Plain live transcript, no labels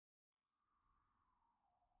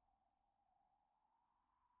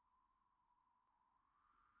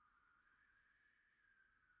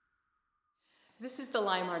This is the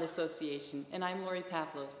Lyme Art Association, and I'm Lori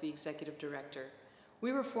Pavlos, the Executive Director.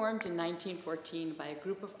 We were formed in 1914 by a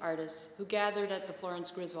group of artists who gathered at the Florence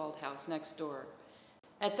Griswold house next door.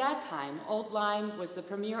 At that time, Old Lyme was the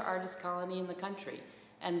premier artist colony in the country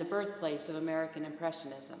and the birthplace of American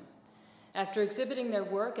Impressionism. After exhibiting their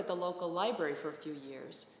work at the local library for a few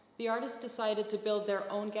years, the artists decided to build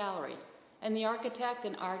their own gallery, and the architect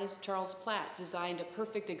and artist Charles Palate designed a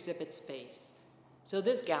perfect exhibit space. So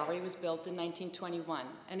this gallery was built in 1921,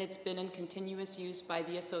 and it's been in continuous use by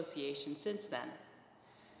the association since then.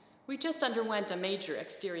 We just underwent a major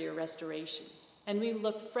exterior restoration, and we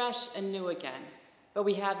look fresh and new again, but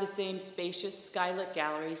we have the same spacious, skylit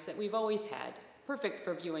galleries that we've always had, perfect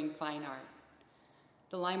for viewing fine art.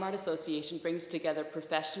 The Lyme Art Association brings together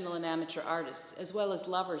professional and amateur artists, as well as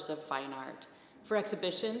lovers of fine art, for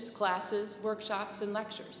exhibitions, classes, workshops, and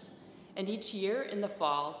lectures. And each year in the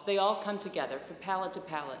fall, they all come together for Palate to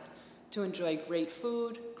Palate to enjoy great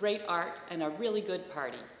food, great art, and a really good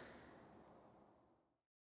party.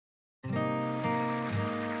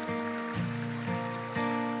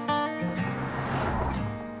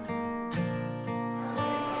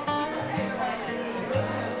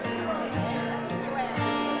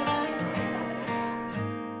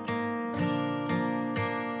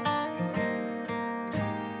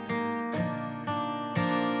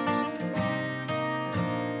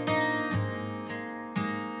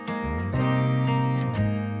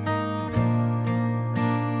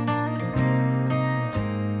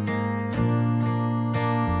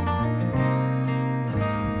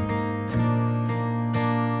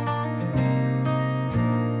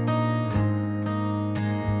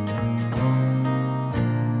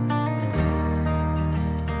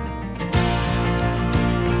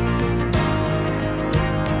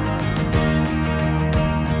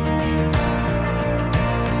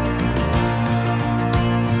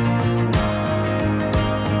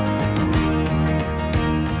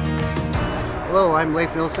 Hello, I'm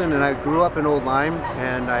Leif Nilsson, and I grew up in Old Lyme,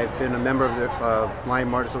 and I've been a member of the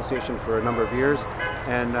Lyme Art Association for a number of years.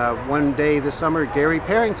 And one day this summer, Gary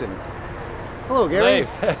Parrington. Hello, Gary. Leif,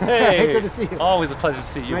 hey. Good to see you. Always a pleasure to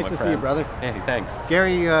see you, Nice my to friend. see you, brother. Hey, thanks.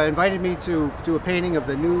 Gary invited me to do a painting of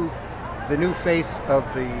the new face of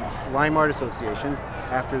the Lyme Art Association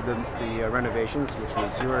after the renovations, which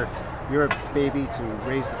was your baby to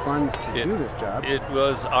raise the funds to do this job. It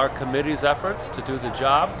was our committee's efforts to do the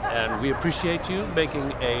job, and we appreciate you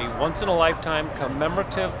making a once-in-a-lifetime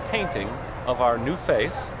commemorative painting of our new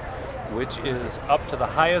face, which is up to the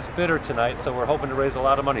highest bidder tonight, so we're hoping to raise a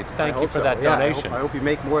lot of money. Thank you for that donation. I hope you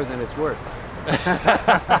make more than it's worth.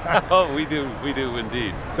 Oh, we do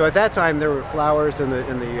indeed. So at that time, there were flowers in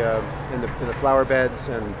the flower beds,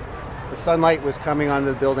 and the sunlight was coming on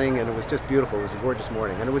the building, and it was just beautiful. It was a gorgeous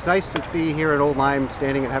morning, and it was nice to be here at Old Lyme,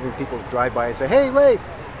 standing and having people drive by and say, "Hey, Leif!"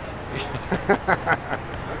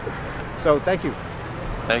 So thank you.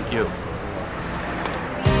 Thank you.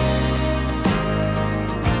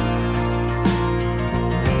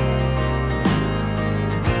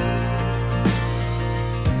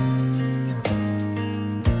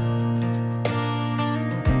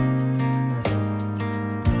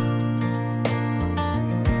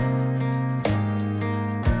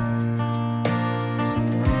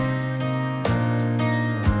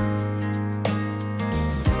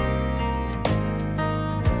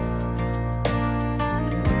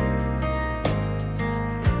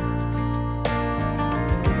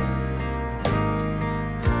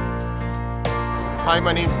 Hi,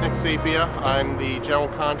 my name's Nick Sapia. I'm the general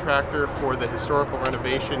contractor for the historical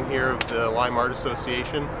renovation here of the Lyme Art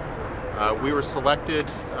Association. We were selected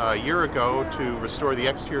a year ago to restore the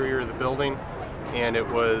exterior of the building, and it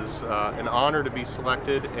was an honor to be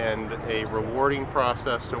selected and a rewarding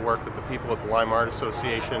process to work with the people at the Lyme Art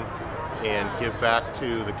Association and give back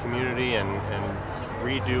to the community and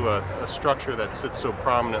redo a structure that sits so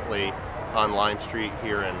prominently on Lyme Street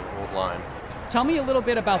here in Old Lyme. Tell me a little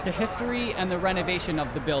bit about the history and the renovation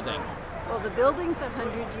of the building. Well, the building's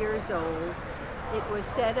 100 years old. It was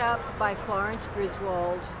set up by Florence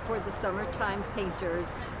Griswold for the summertime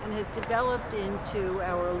painters and has developed into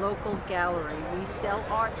our local gallery. We sell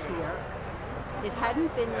art here. It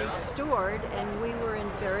hadn't been restored, and we were in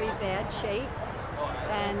very bad shape.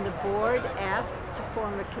 And the board asked to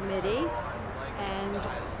form a committee, and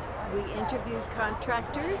we interviewed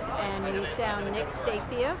contractors, and we found Nick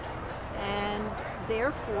Sapia. And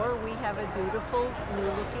therefore, we have a beautiful,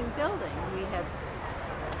 new-looking building. He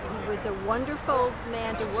was a wonderful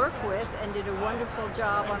man to work with and did a wonderful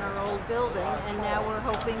job on our old building, and now we're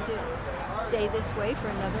hoping to stay this way for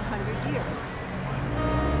another 100 years.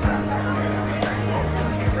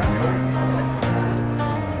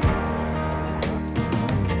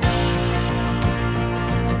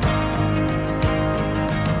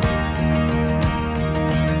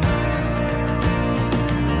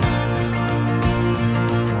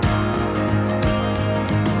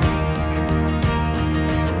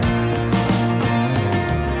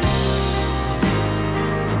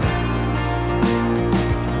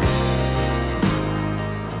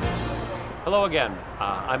 Hello again.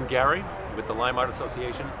 I'm Gary with the Lyme Art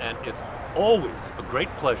Association, and it's always a great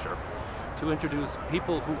pleasure to introduce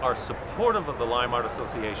people who are supportive of the Lyme Art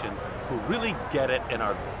Association, who really get it and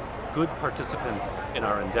are good participants in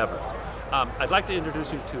our endeavors. I'd like to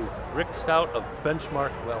introduce you to Rick Stout of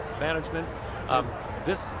Benchmark Wealth Management.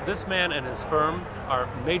 This man and his firm are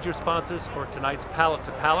major sponsors for tonight's Palate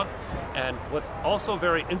to Palate, and what's also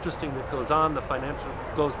very interesting that goes beyond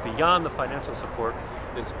the financial support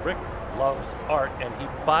is Rick loves art, and he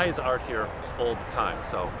buys art here all the time.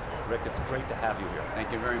 So, Rick, it's great to have you here.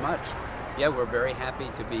 Thank you very much. Yeah, we're very happy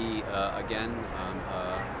to be again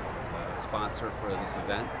a sponsor for this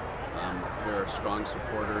event. We're strong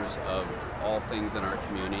supporters of all things in our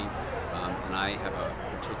community, and I have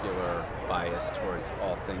a particular bias towards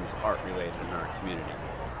all things art related in our community.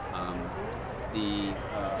 The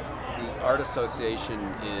Art Association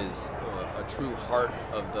is a true heart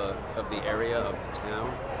of the area of the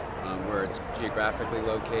town, where it's geographically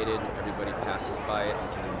located. Everybody passes by it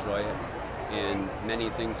and can enjoy it, and many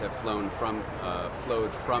things have flowed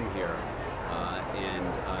from here and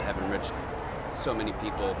have enriched so many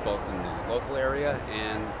people both in the local area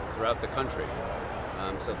and throughout the country.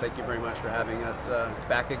 So thank you very much for having us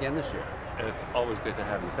back again this year. And it's always good to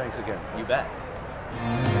have you. Thanks again. You bet.